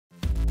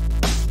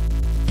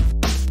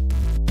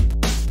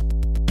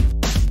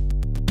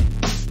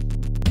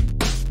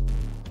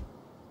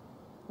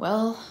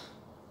Well,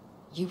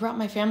 you brought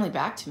my family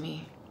back to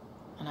me,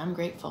 and I'm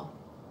grateful.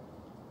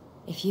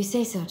 If you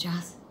say so,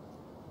 Joss.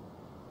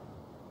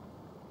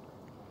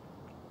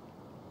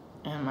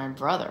 And my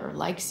brother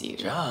likes you.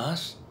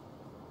 Joss?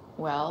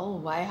 Well,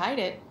 why hide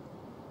it?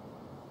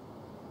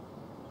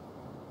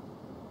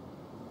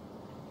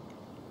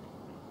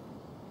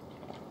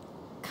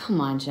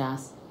 Come on,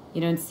 Joss. You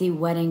don't see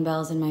wedding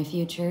bells in my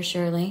future,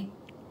 surely?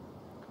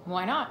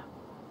 Why not?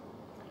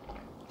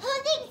 Who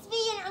thinks V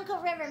and Uncle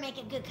River make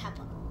a good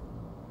couple?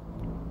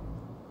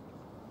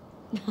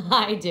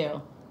 I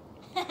do.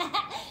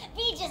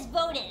 V just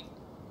voted.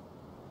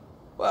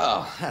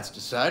 Well, that's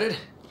decided.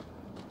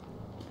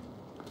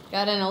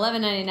 Got an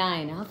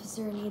 1199.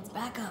 Officer needs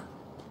backup.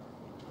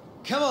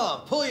 Come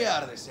on, pull you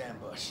out of this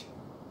ambush.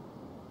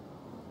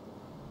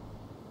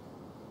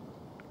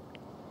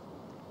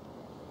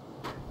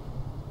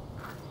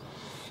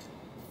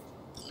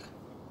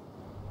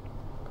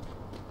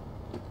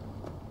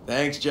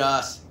 Thanks,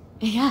 Joss.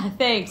 Yeah,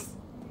 thanks.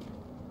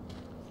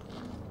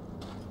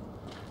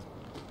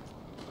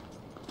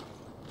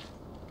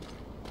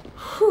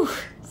 Whew,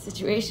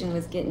 situation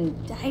was getting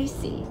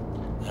dicey.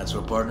 That's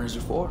what partners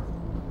are for.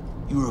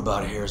 You were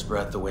about a hair's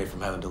breadth away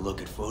from having to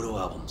look at photo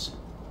albums.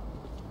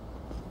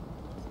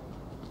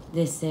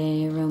 This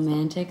a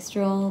romantic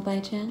stroll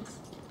by chance?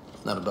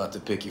 Not about to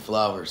pick you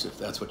flowers, if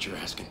that's what you're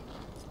asking.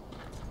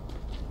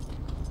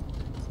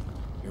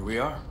 Here we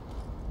are.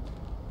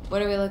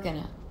 What are we looking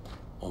at?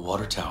 A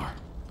water tower.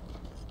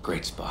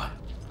 Great spot.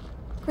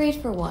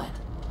 Great for what?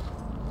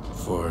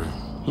 For,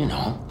 you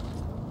know,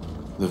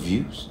 the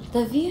views.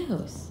 The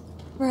views.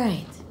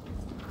 Right.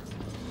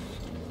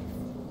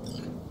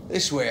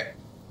 This way.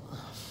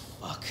 Oh,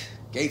 fuck.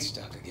 Gate's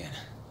stuck again.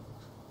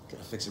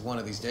 Gonna fix it one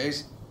of these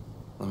days.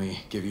 Let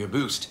me give you a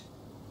boost.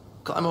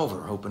 Climb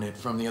over, open it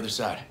from the other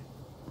side.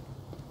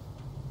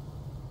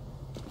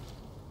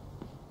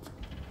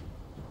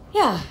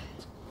 Yeah.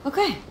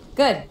 Okay,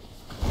 good.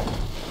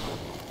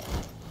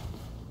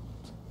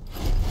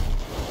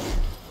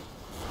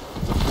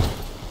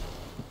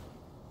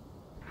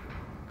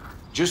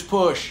 Just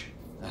push.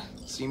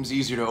 Seems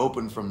easier to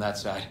open from that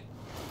side.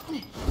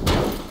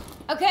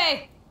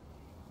 Okay.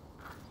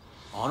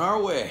 On our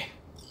way.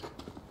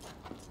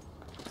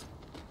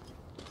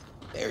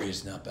 The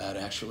area's not bad,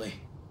 actually.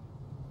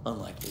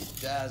 Unlike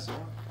the dazzle,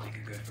 make a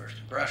good first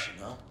impression,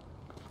 huh?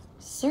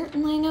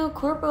 Certainly no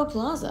Corpo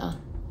Plaza.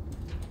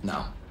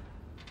 No.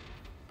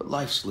 But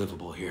life's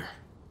livable here.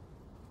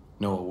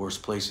 Know of worse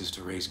places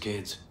to raise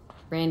kids.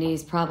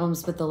 Randy's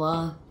problems with the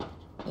law.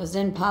 Those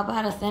didn't pop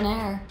out of thin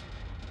air.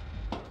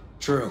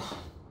 True.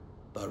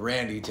 But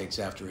Randy takes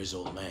after his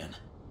old man.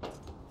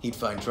 He'd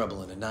find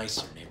trouble in a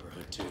nicer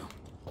neighborhood, too.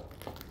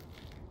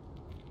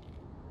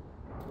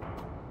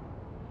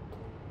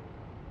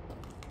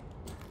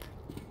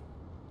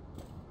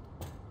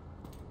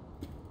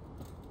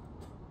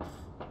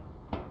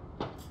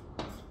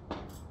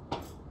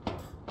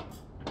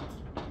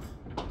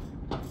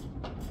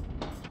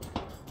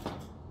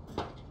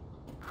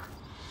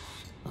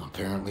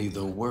 Apparently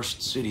the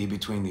worst city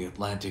between the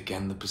Atlantic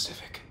and the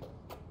Pacific.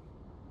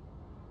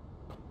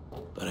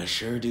 But I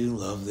sure do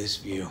love this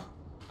view.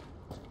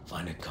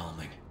 Find it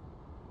calming.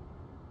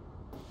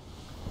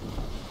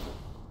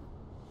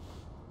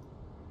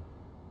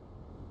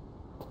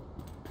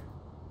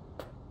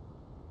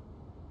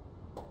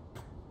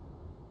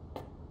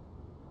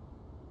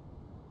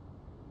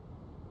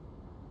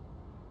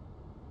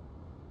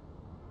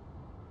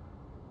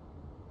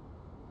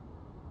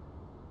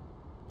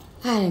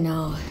 I don't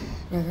know,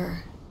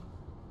 River.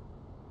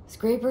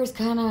 Scrapers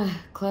kinda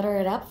clutter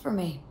it up for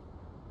me.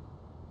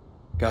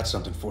 Got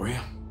something for you.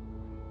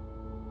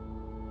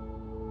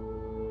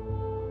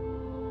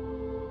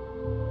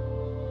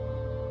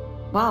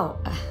 Wow.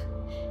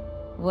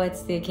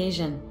 What's the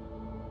occasion?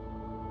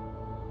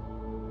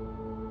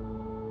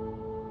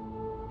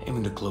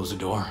 Aiming to close a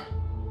door.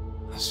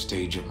 The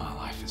stage of my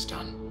life is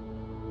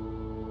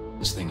done.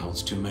 This thing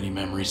holds too many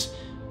memories.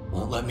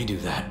 Won't let me do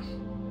that.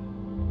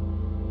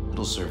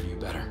 It'll serve you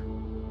better.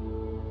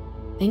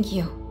 Thank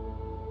you.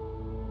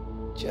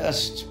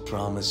 Just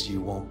promise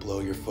you won't blow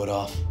your foot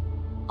off.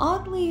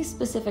 Oddly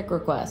specific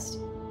request.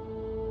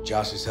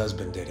 Josh's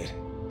husband did it.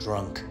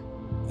 Drunk.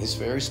 This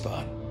very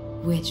spot.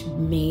 Which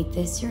made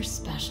this your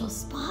special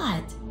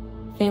spot?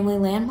 Family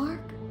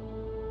landmark?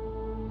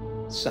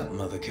 Something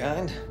of the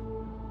kind.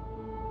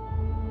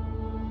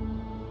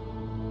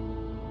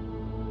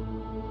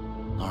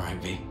 All right,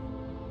 V.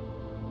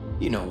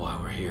 You know why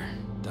we're here,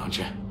 don't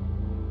you?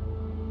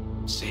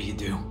 Say you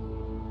do.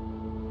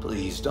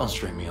 Please, don't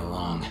string me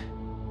along.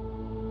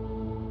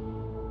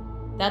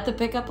 That the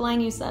pickup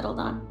line you settled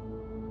on?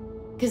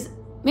 'Cause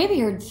maybe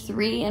heard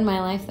 3 in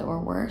my life that were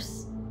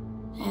worse.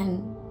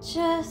 And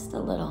just a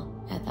little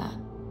at that.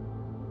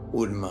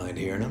 Wouldn't mind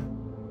hearing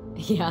them.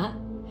 Yeah?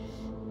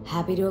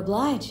 Happy to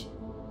oblige.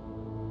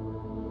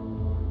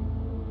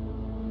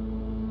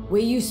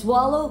 Way you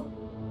swallow?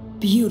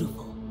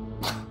 Beautiful.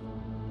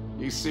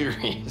 You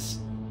serious?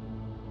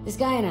 This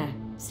guy and I,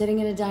 sitting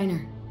in a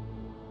diner.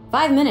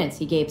 5 minutes,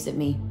 he gapes at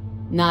me.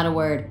 Not a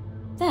word.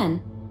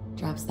 Then,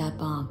 drops that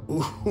bomb.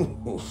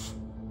 Oof.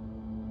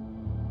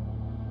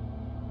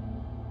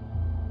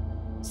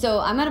 So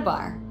I'm at a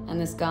bar, and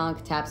this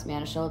gonk taps me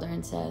on the shoulder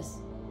and says,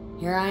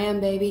 "Here I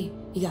am, baby.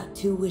 You got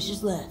 2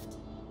 wishes left."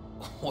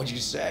 What'd you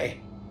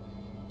say?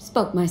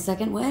 Spoke my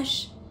second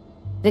wish.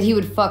 That he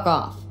would fuck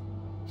off.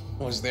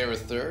 Was there a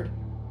third?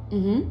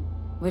 Mm-hmm.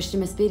 Wished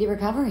him a speedy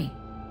recovery.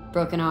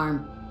 Broken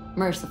arm.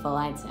 Merciful,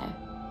 I'd say.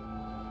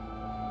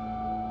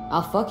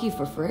 I'll fuck you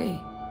for free.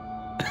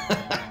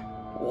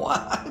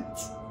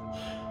 What?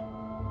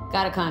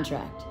 Got a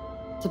contract.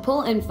 To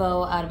pull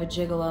info out of a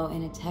gigolo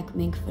in a tech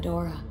mink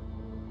fedora.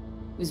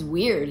 It was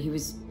weird. He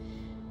was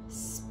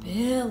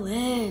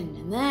spilling.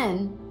 And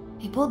then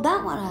he pulled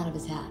that one out of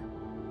his hat.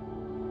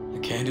 A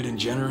candid and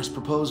generous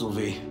proposal,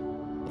 V.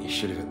 You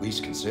should have at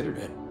least considered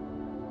it.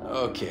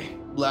 Okay,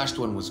 last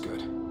one was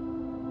good.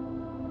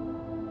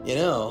 You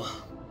know,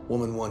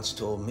 woman once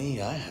told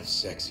me I have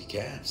sexy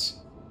calves.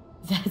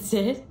 That's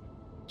it?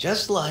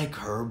 Just like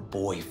her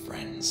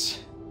boyfriend's.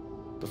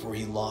 Before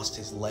he lost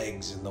his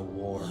legs in the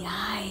war.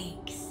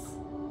 Yikes.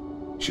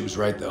 She was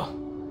right, though.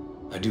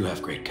 I do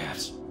have great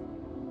calves.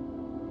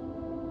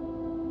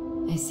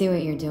 I see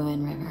what you're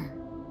doing, River.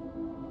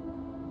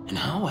 And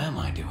how am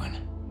I doing?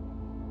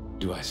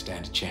 Do I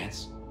stand a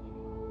chance?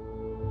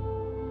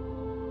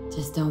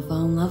 Just don't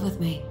fall in love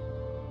with me.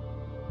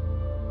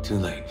 Too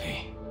late,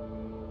 V.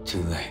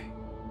 Too late.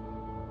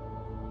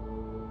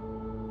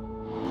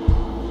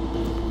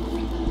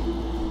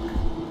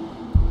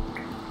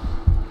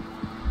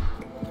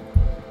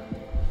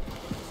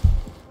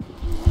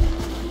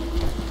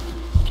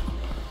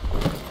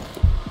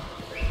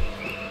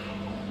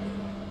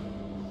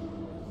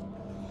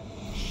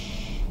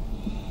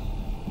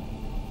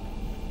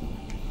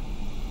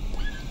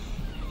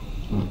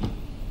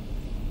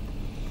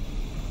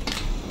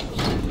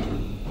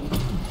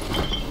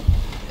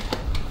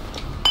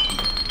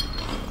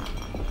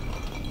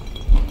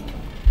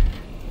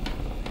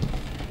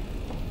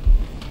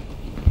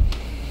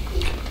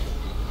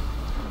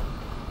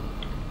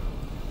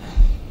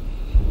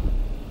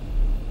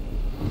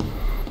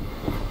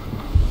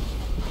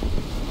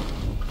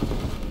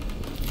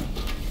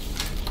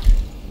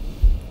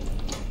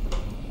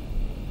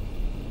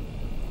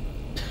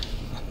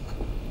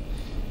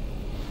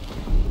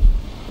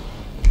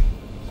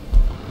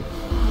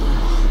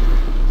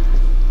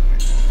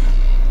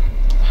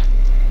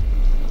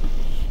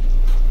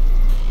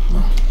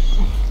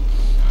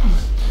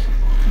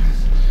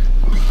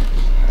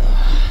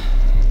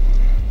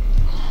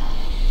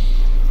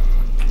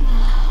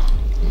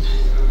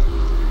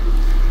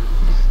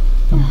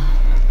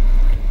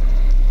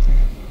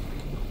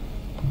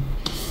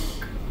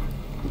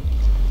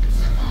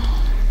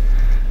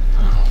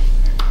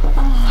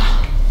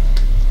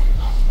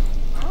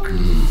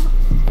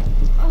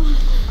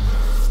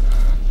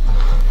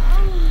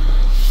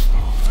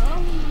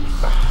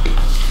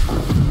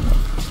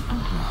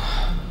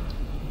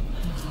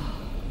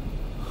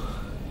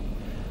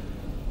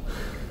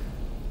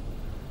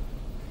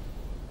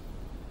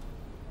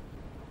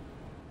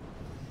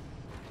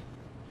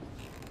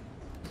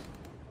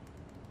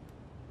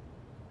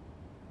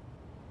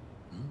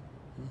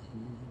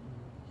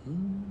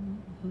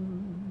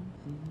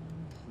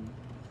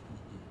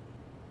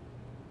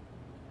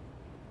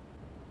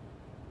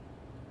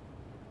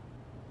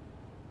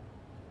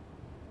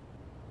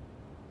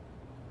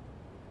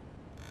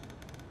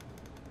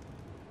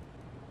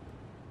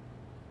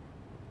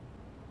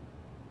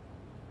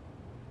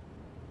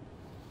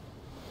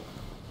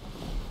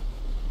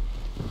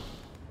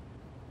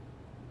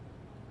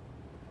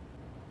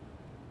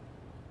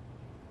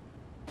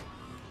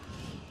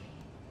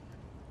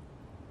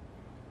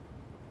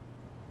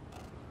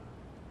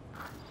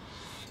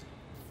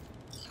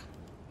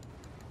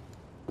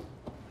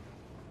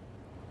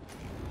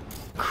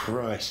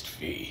 Christ,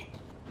 V.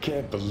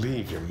 Can't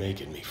believe you're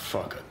making me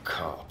fuck a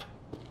cop.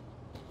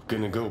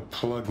 Gonna go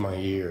plug my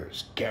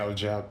ears,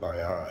 gouge out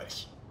my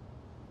eyes.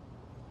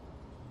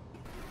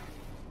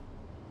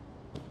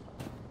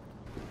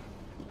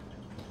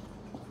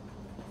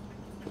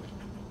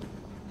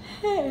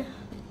 Hey.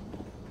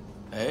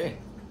 Hey.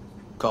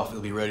 Coffee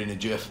will be ready in a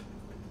jiff.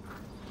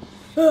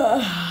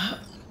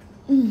 Oh,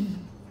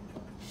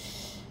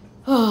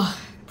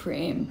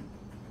 Preem.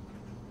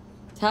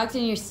 Talked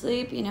in your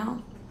sleep, you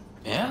know?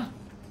 Yeah?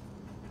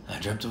 I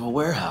dreamt of a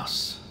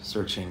warehouse,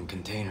 searching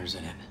containers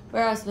in it.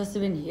 Warehouse must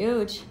have been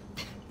huge.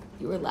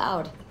 You were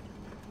loud.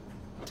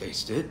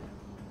 Taste it.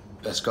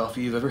 Best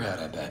coffee you've ever had,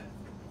 I bet.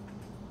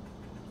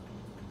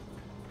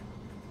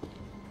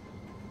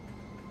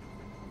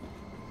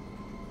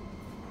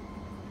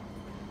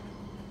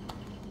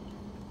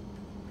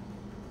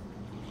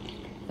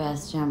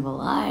 Best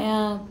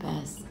jambalaya,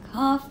 best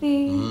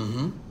coffee.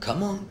 Mm-hmm.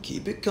 Come on,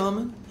 keep it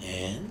coming.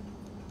 And?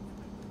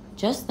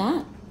 Just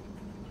that.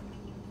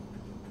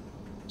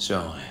 So,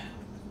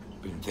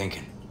 I've been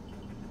thinking.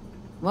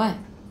 What?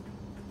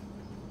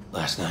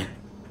 Last night,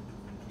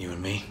 you and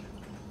me.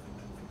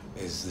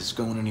 Is this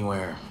going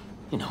anywhere,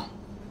 you know,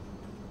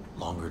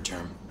 longer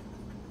term?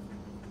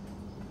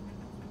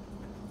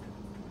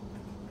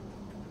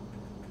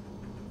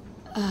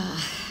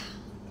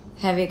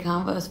 Heavy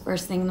combos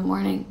first thing in the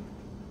morning.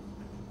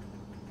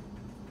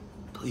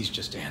 Please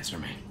just answer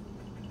me.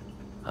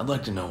 I'd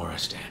like to know where I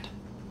stand.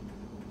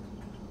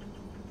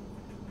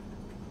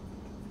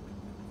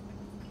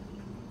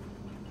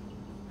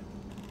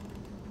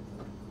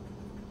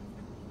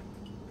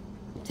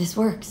 This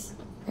works,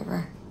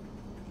 River.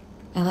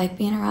 I like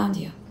being around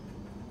you.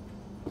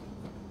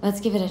 Let's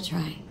give it a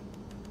try.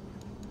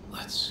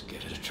 Let's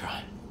give it a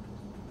try.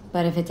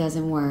 But if it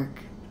doesn't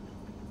work,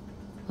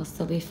 we'll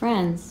still be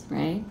friends,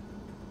 right?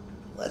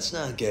 Let's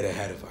not get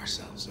ahead of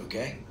ourselves,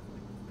 okay?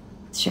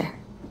 Sure.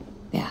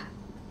 Yeah.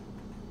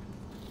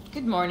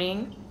 Good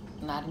morning.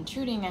 Not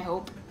intruding, I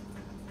hope.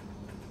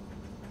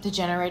 The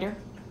generator?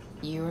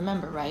 You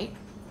remember, right?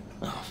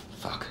 Oh,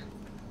 fuck.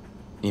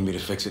 Need me to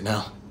fix it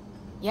now?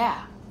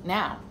 Yeah,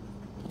 now.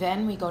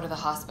 Then we go to the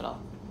hospital.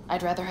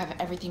 I'd rather have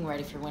everything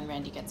ready for when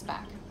Randy gets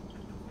back.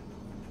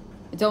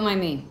 Don't mind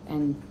me,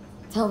 and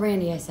tell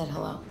Randy I said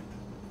hello.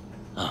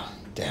 Oh,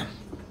 damn.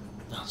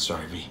 Oh,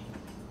 sorry, V.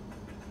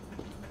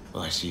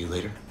 Will I see you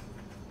later?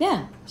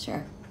 Yeah,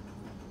 sure.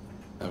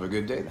 Have a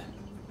good day then.